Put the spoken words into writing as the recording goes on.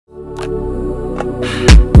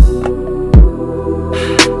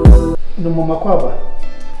Papa.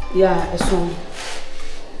 Yeah, a song.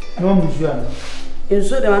 No, Monsieur. And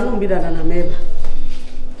so there are no bidder than a member.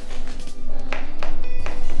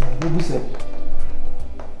 Who said?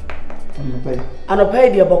 And a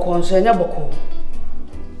pay the boko, so never call.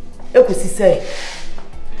 You could say,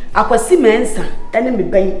 I could see mensa, and me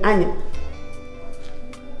buying annual.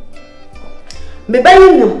 Me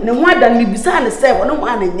buying them, no more than me beside the seven, no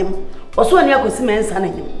one in him, or so near could see mensa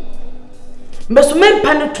in him. But men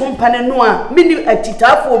panetum panenoa, meaning a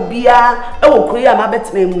tita for beer, oh, Korea, my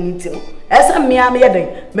bet name. As a mere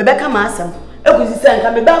day, Rebecca Massam, a could say,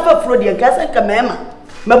 can be back for Frodi and Casa Camema,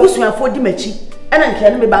 Mabusu for Dimechi, and I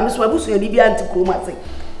can't be by Miss Wabusu and Libya to Kumasi.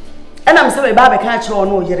 And I'm sorry, Baba catch or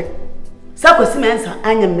no, Jerry. Sako Simensa,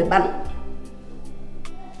 I am the ban.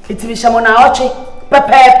 It's Mishamona Ochi,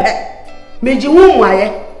 Pepe, Miji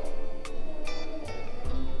Wumwaye.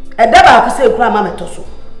 A daba could say, Grandma Tosso.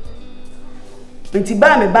 When you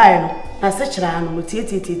buy me buy no, I such a man with tea.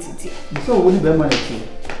 So, will you be money?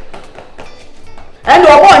 And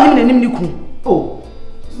you're born in the Niku. Oh,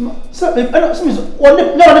 so if I don't see only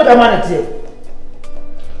permanent.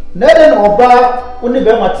 Never or bar only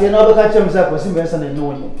be Martin or catch himself was invention and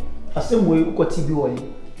knowing. A same way what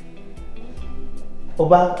TB.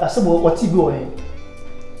 Oba, a same what TB.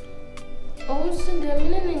 Oh, send a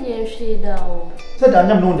minute in your shade out. Said I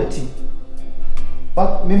never known the tea.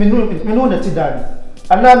 But me know the tea done.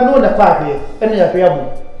 And I know the park here, and the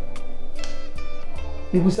appearable.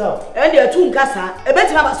 You saw. And you're too cassa, a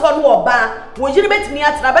better have a son or bar, would you bet me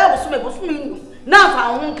at Travel Swimming? Now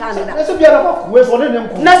found Canada. That's a bit of where's one of them.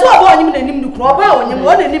 That's what I mean to crop out when you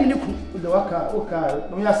want to name you. The worker,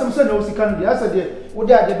 okay. We have some sense of can be answered. Would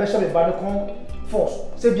they have the best of a banacon force?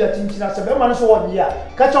 Save your team, I said, man, so 1 year.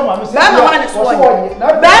 Catch on my mistake. Bama minus 1 year.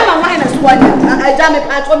 I jam a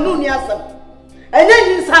patch on noon, yes. And then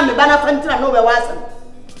you saw me banner fantina no wasn't.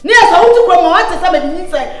 Near so to promote somebody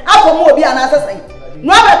say, I'll come more be an assassin.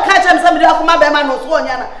 No other catch him somebody up my man or so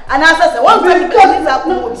and assassin. One very cousin up.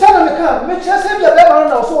 Son of the car, make sure save your level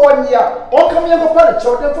now so 1 year. All come here for the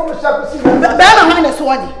children from the shop. Bama minus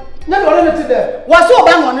 1 year. Never limited there. Was so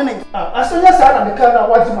bang on it. As soon as I am the car,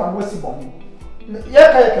 watching my mercy bomb.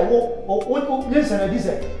 Yaka, what listen and this.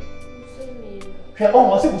 Her own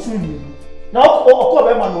was it. Now, oh,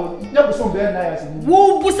 man, never so very nice.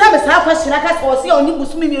 Who Busam half a snack or see only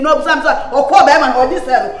Busmi, you know, some or call Beman or this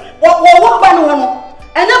level. What Bano?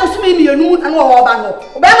 And never swim you noon and war Bano.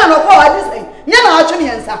 Beman or call this thing. Never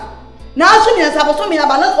answer. Now, soon as I was swimming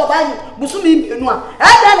about for buying Busumi, you know. And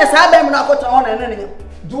then as I am not got on and anything.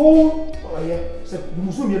 Do, oh, yeah, said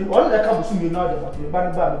Musumi, all the Cabusumi now, but the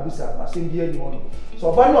Banaba Busa, I sing the anyone.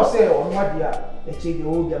 So, Bano say, or what dear. And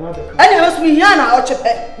I was me Yana or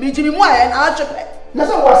Chapet, me Jimmy Moy and Archipet. That's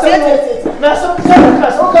what I said. Now, some can't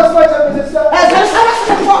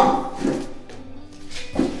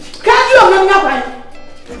you remember?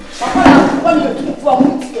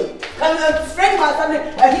 Can you friend my son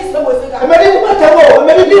and he's the most?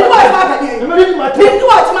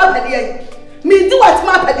 Me do what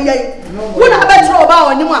my paddy. When I bet you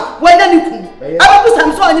about anyone, when you come, I was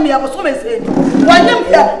some so enemy. I was so many. When you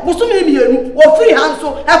here, was so many or free hands,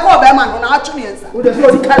 so I call them on archery. Who does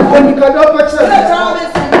not can only cut up a child?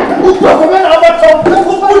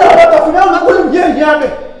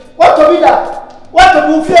 What to be that? What to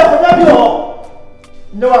move here for that?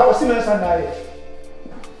 No, I was Simmons and I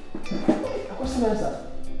was Simmons.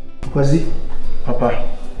 Was he, Papa?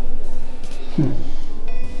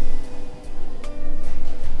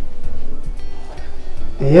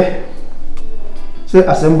 Yeah, say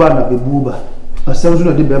assemble na be buba. Assemble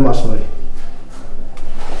no de be ma sorry.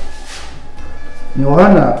 Ni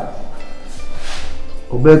ohana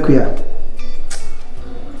obekuya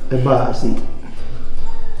e ba asi.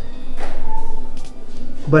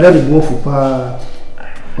 Bada de bofu pa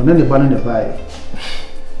ona ne bana ne bai.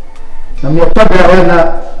 Na mi otabe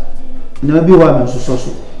na bi wa me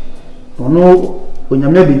soso. Ono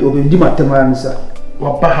onyame bi obendi matema nsa.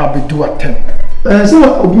 Wa ba ha bi do atem.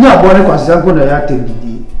 So obinya abone kwase anko na ya tem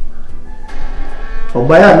didi.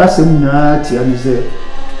 Obaya na sem na ti ani se.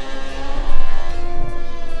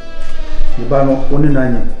 Iba no oni na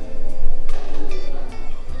anya.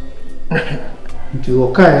 Nti o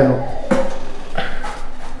kai no.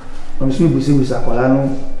 Omisu busi akwala no.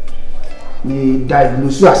 Ni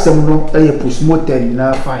diagnose asem no eye postmortem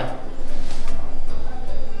na fine.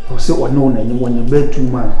 O se ono na nyi wonye be 2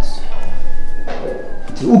 months.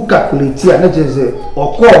 U calculate na jeze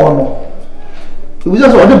okọ no e bi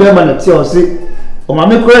so o be ma na ti o se o ma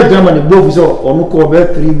me kora German e bofu so onu ko be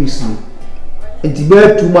 3 weeks ni enti be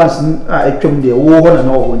 2 months a etwem de wo ho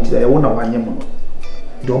na wo nti e wo na wanye mo no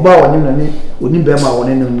do ba wanye na ni oni be ma wo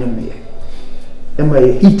ne no nyem ye am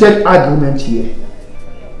a heated argument here.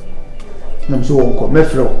 I'm so uncle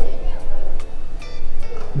Mefro.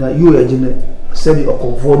 Now you are in a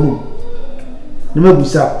or volume. No be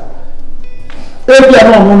so. Every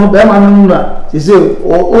no Bema, they say,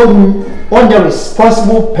 on the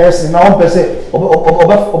responsible person, now person,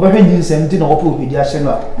 over something or put with the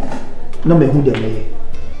arsenal. No me who they may.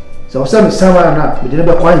 So some someone now, but they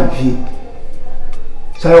never quite view.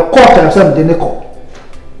 So your court and some the nickel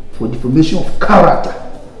for defamation of character.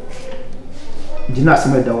 Did not see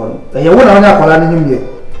the one. And you want to call him here.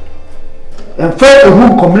 And fair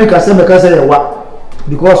who communicate some because they what?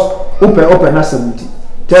 Because open as 70.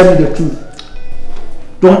 Tell me the truth.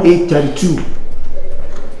 Don't 832.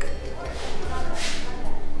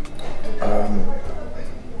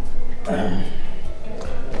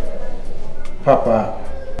 Papa,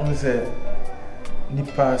 I say,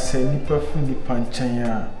 nipa from nipa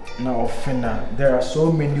nchenya na ofena. There are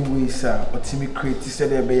so many ways but me create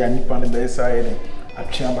said there be nipa na be side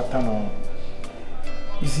atchiambatano.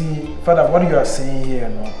 You see, Father, what you are saying here,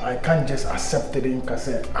 no, I can't just accept it because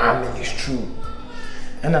it's true.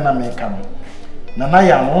 And then I make come. Nana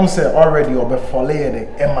ya no say already obe follow the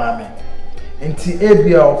emame. Enti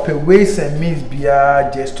ebia ope ways and means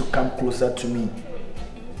bia just to come closer to me.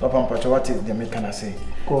 Papa Mpacho, what is the make I say?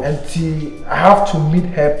 Enti I have to meet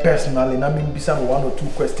her personally. Na me bisa 1 or 2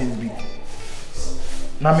 questions big.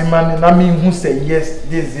 Na me who say yes,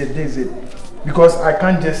 this it. Because I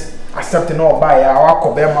can't just accept no buy our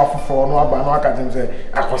kobema for no aba no aka say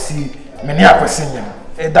akosi me ne akosi nyam.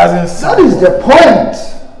 It doesn't sound. That is the point.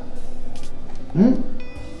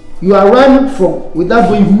 You are running for without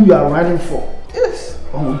knowing who you are running for. Yes.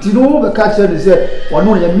 Oh, do you know the catcher they say, well,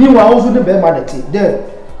 no, me also the bear manatee. Then,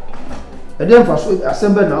 and then for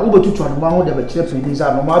assembly now, over to one who the church in his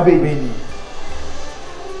arm, my baby.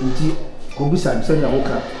 Indeed, Kobisan, send your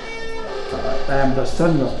worker. I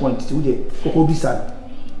understand your point today, Kobisan.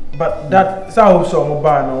 But that's also mobile.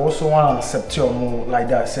 I also want to accept your more like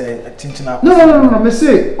that. Say, attention. No, me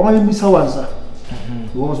say, only Miss Hawanza.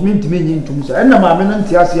 Was meant to me into Musa. And my man and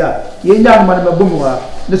Tiasia, young man, my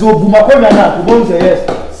boomwa. This will boom up on that to go say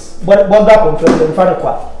yes. But that confirms the father.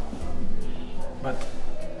 But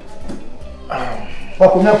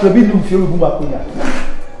what can have to be no feel boom up on that?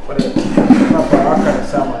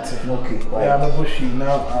 Okay, I am a bushy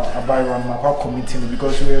now. I buy one my committee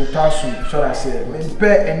because we are tasked. Shall I say,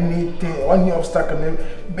 prepare anything, any obstacle.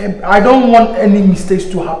 I don't want any mistakes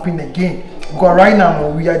to happen again. Because right now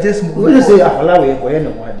we are just moving. We say allow it or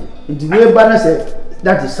anyone. The way Banner said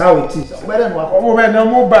that is how it is. Better than what over no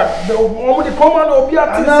more back. The only command will be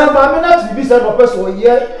at the be said of person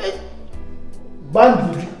here.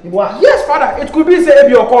 Yes, Father, it could be say if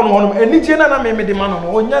you're calling on any general and made the man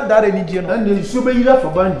on not that any general and you should be enough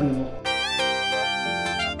for banding.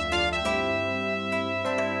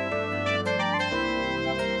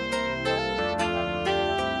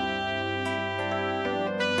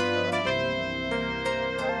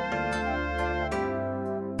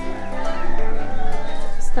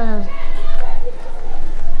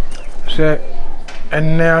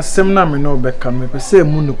 And now, some na me no beka me say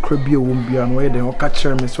mu no krabie wo mbia no ye den o ka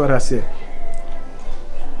kire me so that say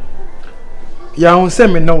ya hun say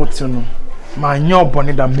me no wote no ma nya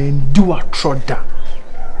obone da me ndu atroda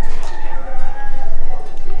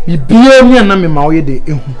bibia mi na me ma wo ye de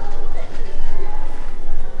ehu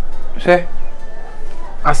se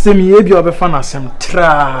asem ye bi obefa na asem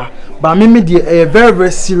tra ba me de a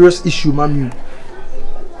very serious issue ma me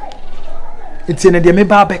it's in the me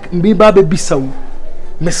ba bisawo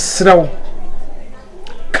mesraw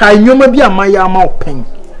kai nyoma bi amaya ama open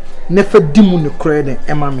ne fa dimu ne kure den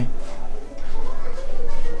ema me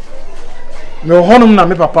honum na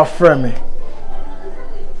me papa frɛ me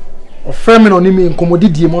o frɛ me no ni me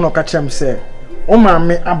nkomodidie mo no ka kyerɛ me sɛ o ma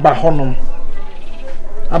me aba honum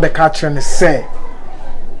abeka kyerɛ ne sɛ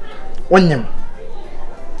onyem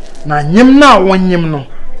na nyem na wonyem no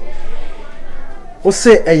o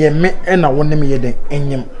sɛ eye me na wonem ye den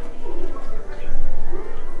enyem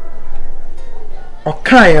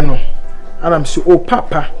okaye no adam si o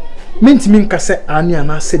papa mentimi nka se ane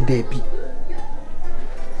ana se dabi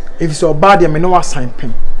if so bad me no wasan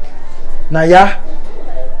pen na ya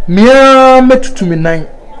mia metutu me nan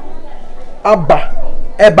aba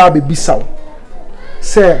eba bebisaw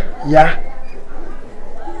se ya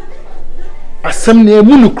asem na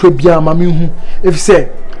emu no krobia ma me hu if say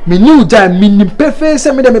me new jam minim pefe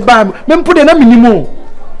se me de me ba me mpude na minimo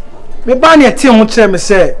me ba na ete ho kire me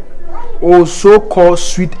se o so called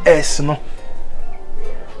sweet s no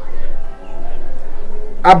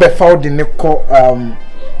abe found the ne ko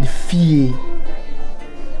the fee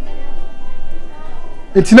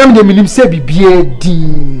enti na me minim se bibie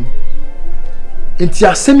din enti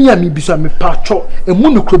asem ya me biso me pacho emu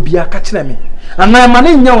nokro bia ka kire me ana ma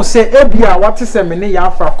ne nya wo se ebia wate se me ne ya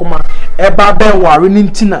afra koma eba ben ware ni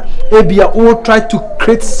ntina ebia o try to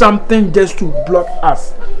create something just to block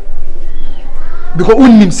us because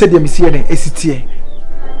unim se dem sie den esitie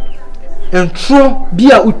entro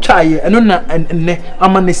bia utwaye eno na enne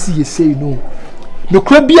ama na sie sei no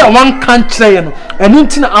nokra bia wan kan kire no eno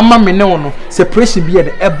ntina ama me ne wo no separation bia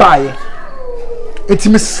de ebaye enti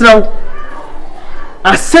me sraw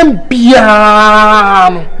asem bia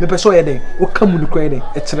no me peso ye den o kamu no kra den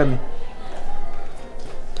e kire me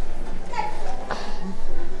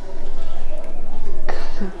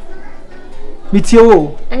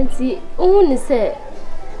mitio anti ohun se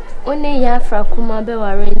one ya fra kuma be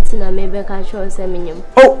warranty na me be ka show se menyem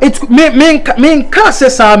oh it me ka se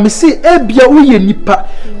sa me si ebia uye nipa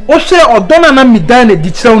o hwe odona na midan na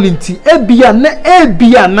di kire won nti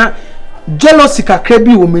ebia na jealousy kakra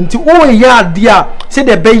bi wo menti o ya ade a se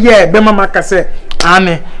de be ye be mama ka se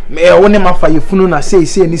ane me woni mafa yefunu na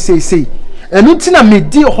sei ni sei enu ti na me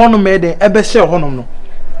di hono me den ebe hye hono no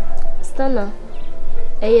stana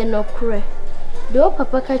eye no kure do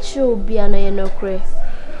papa ka chi obi ana ye no kure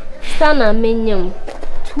stana menyem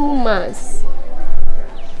 2 months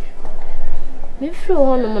me firi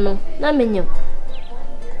hono no na menyem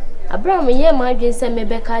Abraham ye ma adwen se me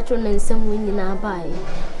be ka chi no nsem wo nyina baaye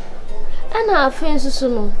ana afen susu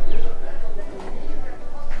no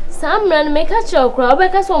samran me ka chi okra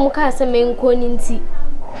obeka so mu ka se me nko ni nti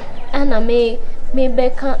ana me be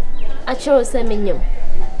ka a chi o se menyem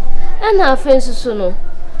ana afen susu no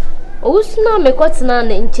owusu na me kotena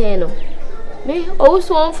na nche no me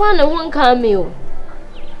owusu wonfa ne ho nka me o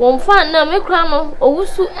wonfa na me kra no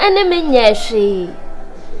owusu ene me nya hwe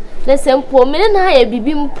na sempo me na ya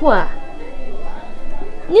bibi mpo a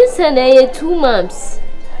ni se na ye 2 months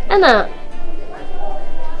ana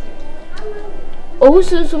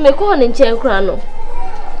owusu so me ko ne nche kra no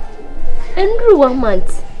endru 1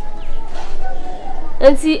 month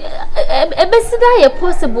anti ebesida ye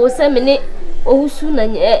possible se me ne owusu na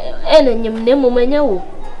ena nyem na momanya wo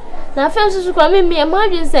na afa susu kwa me ma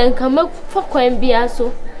adwen se nka me fa kwan bia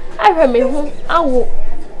so ahwe me ho awo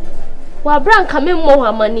wa bra nka me mo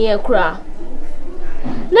amane e kura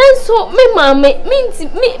nanso me maame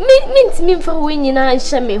minti mi fa wo nyina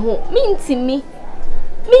nhya me ho minti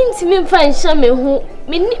mi mfa nhya me ho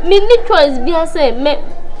me ni choice bia se me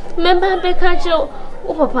ba be ka che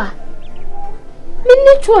o papa me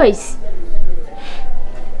ni choice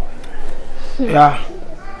yeah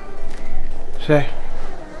say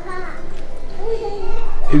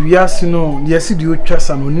ewiase no yesi di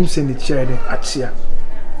otwasa no nim se ne chede achia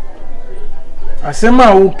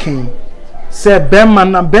asema okay se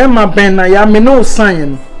bema ben na ya me no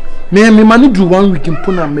san no me ma no do 1 week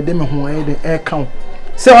mpuna me de me ho de e count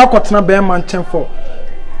se wakotena bema nchen for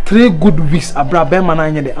 3 good weeks abra bema na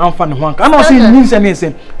anye de amfa ne ho anka na so nim se ne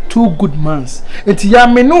se 2 good months enti ya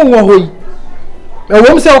me no wo hoyi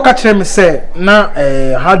wom se o ka kire me se na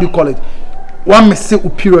how do you call it one me se o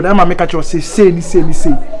period am make kire say ni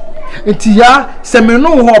enti ya se me no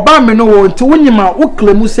ho ba me no wo enti wonyima o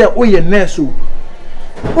claim se o ye nurse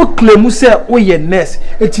o claim se o ye nurse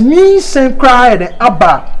enti ni sen cry de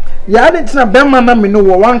aba ya de tina be ma na me no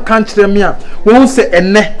wo wan kan kire me a wo se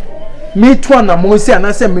enne me to na mo se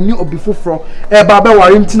ana se me ni obi foforo e ba be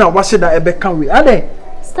ware ntina wa hye ebe kan we ade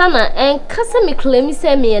stana en kasa me claim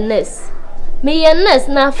se me ye nurse me ye nurse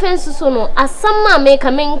na fence so no asama me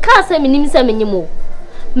ka me nka se me nim se me nyemo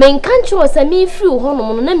me nka ncho se me free ho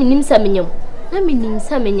no no na me nim se me nyem na me nim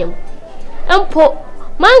se me nyem empo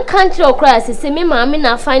man country okra se me maame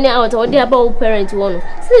na find out o dey about parent wo no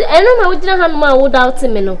see eno na wo gina hanu ma wo doubt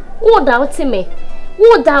me no wo doubt me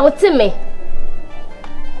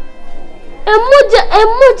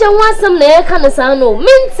emoja wasam na ye kan sa no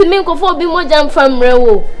minti me nkofo bi moja mfamre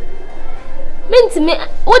wo minti me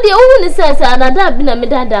odi ohu ni sense adada bi na me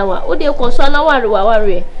dadawa odi ekoso na ware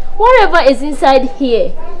whatever is inside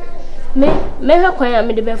here me hwe kwan ya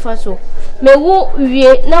me de befa so me wo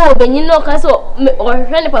wie na obenyi no ka so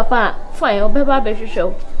ohwe ni papa fine obeba be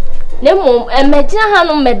hwehwe le mom emagina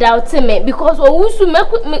hanu me doubt me because owusu me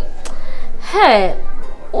he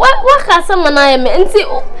wa ka sama na ye me nti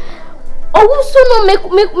owusu no me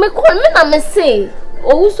call me na me say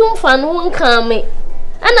owusu mfa no nka me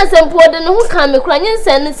ana sempo de no nka me kura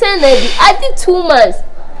nyense ne sen na di adi 2 months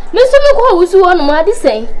me so me ko owusu ho no ma di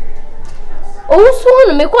sen owusu ho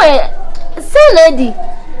no me ko sen na di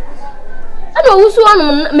ana owusu ho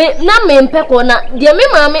no na me mpeko na de me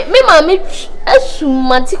maame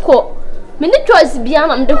asumati ko me ni choice bia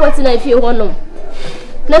na me de ko ti na fie ho no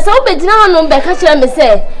Na so be dina no be ka kire me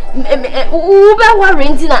say wo be worry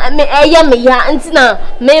ntina me eye me ya ntina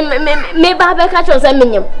me ba be ka kire say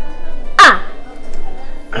menyem.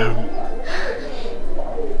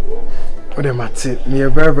 What am I saying? Me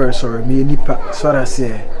very very sorry. Me nipa sorry I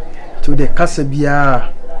say. To the kasa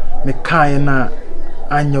bia me kan na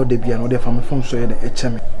anyo de bia no de fa me phone so ye de eche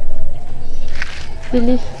me.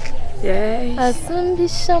 Billy. Yes. Asambi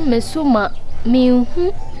shame suma me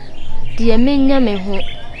hu de menya me hu.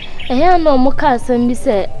 Eya no mo ka asambi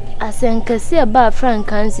se asenkase e ba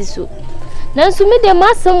franka ansi so. Nanso me de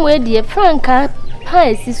masam we de franka pa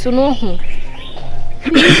esi so no hu.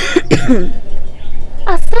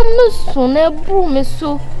 Asam no so na bru me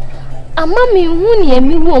so. Ama me hu ne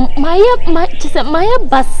mi wo maya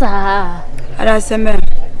basa. Ara seme.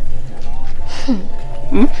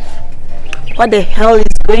 What the hell is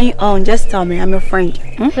going on? Just tell me. I'm your friend.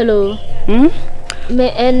 Hello. Me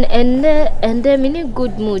and me in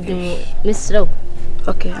good mood, Mr.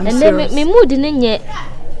 Okay, I'm serious. And then me mood in ye.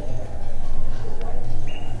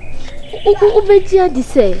 Ubetia di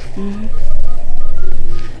say.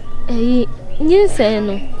 Say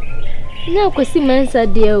no. Now kwesi mensa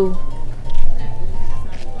dia o.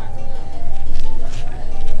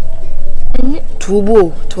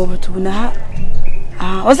 Tubo na.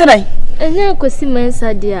 What's that? Enya kwesi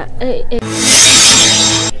mensa dia.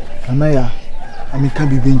 Anaya, amika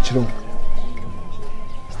bibi nchiro.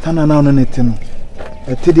 Stana na ono nete no.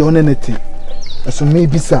 Ete de ono nete. Eso me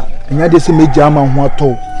bisa, enya de se meja ama ho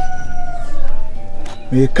ato.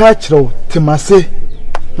 Me ka chiro timase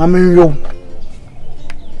na menyo.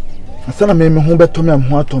 Asana me ho beto me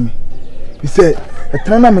ho ato me. Bi se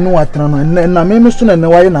etena na me no atena no na me so na ne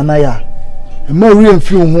waye na ya. E ma wi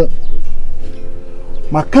amfi ho.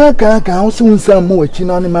 Maka ka wo se unsa mo wachi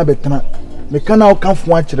na ne ma betena. Me kana o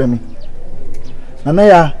kanfo a kire me. Nana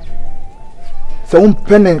ya se un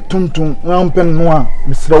pene tuntum na un pen no a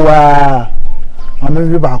misre wa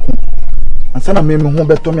amemi baako. Asana me ho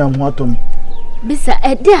beto me ho ato me. Bisa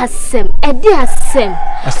edi asem.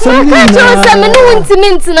 Asem ni na so me no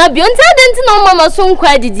ntimi na bi onti adenti na mama so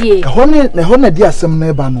nkwa didie. Ho na di asem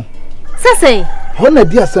na ba no. Sase. Ho na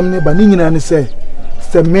di asem na ba ni nyina ne se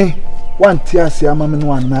me wanti ase amame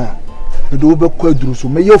no ana. Me do be kwa duru so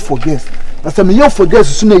me ye forget. Asa me ye forget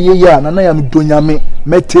so na ye ya na ya me donyame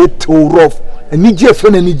metete rough. Anije fe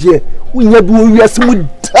na anije. Unya bi wo wiase mu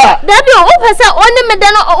da. Dabi o pese oni me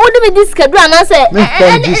da no o de me diskadu ana se.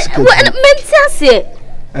 Menti ase.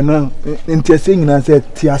 Ana enti ase nyina se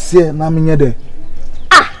ti ase na menye de.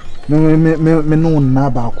 Me no na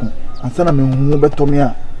ba ko. Asa na me hu beto me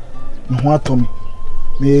a me ho ato me.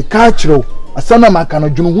 Me ka kiro asa na maka no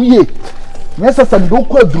dwunu hu ye. Me sasa ndo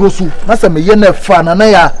ko aduro su na se me ye na fa na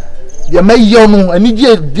ya ye me ye no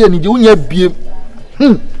anije de anije unya bie.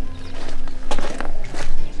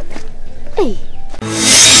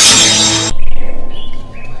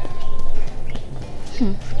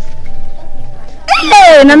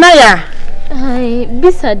 Nanaya. Ai,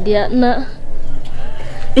 bisa dia na.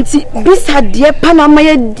 Iti bisa dia pana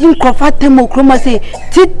maye din kofa temo kroma se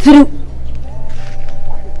titru.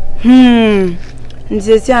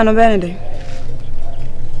 Nzesi ano benede.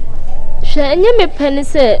 Hwe enye me pene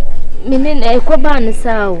se mene na ekoba ne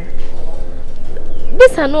sawo.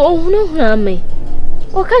 Bisa no ohunu ame.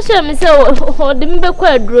 O ka hye me se o de me be kwa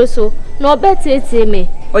aduro so na obetete me.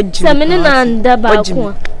 Se mene na nda ba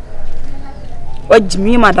ko.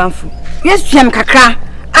 Ojimi madamfo. Yes yam kakra.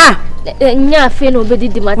 Nya afi no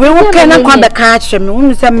bedidi mate. We wo kana kwa be ka ahye me.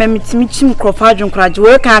 Wo se memitimi chim krofa adwonkraje.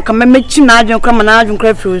 We kan aka memechim na adwonkra ma na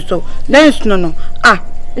adwonkra fi so. Then no no.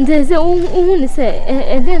 Ndeze uhunu se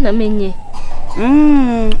ede na menye.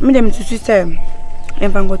 Me dem tutu se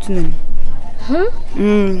emfa ngotu nani.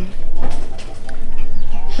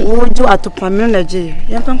 Wo jo atopa me na je.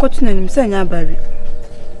 Emfa ngotu nani se nya bari.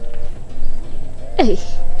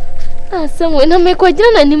 Asem we na me kwa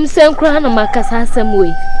jina na nim se nkra na makasa asem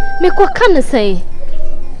we. Me kwa kan se.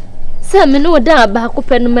 Se me no da ba ko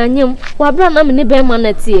pe no manyem. Wa bra na me ne be ma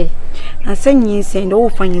na tie. Asanyi se ndo wo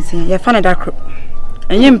fanyi se. Ya fa na dakro.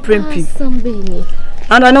 Enye mprempi. Asem be ni.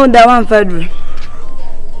 And I know that one fedru.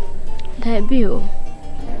 That be o.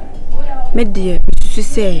 Me dear, Mrs.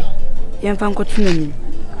 say, yan fan kotunani.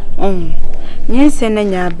 Yes, and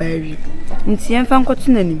then ya berry. And see yan fan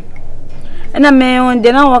kotunani. And a man on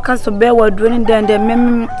the now workers so bear were dwelling down the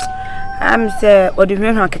mem. I'm say, or the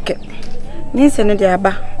men are keke. Yes, and the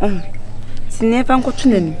abba. See, never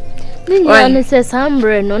kotunani. Then says, I'm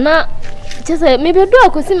no, not. Just maybe a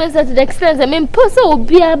dog could see myself to the extent I mean, Posa will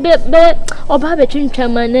be a bit or Babbitt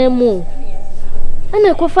my name more. And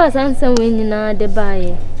I could fast answer when you know the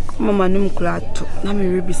buy. Mamma, no glad to. Let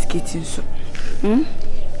me biscuiting so.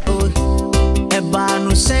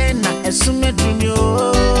 Obano sena esume dunyo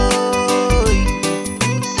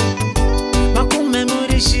Makume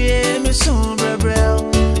murishie mesumba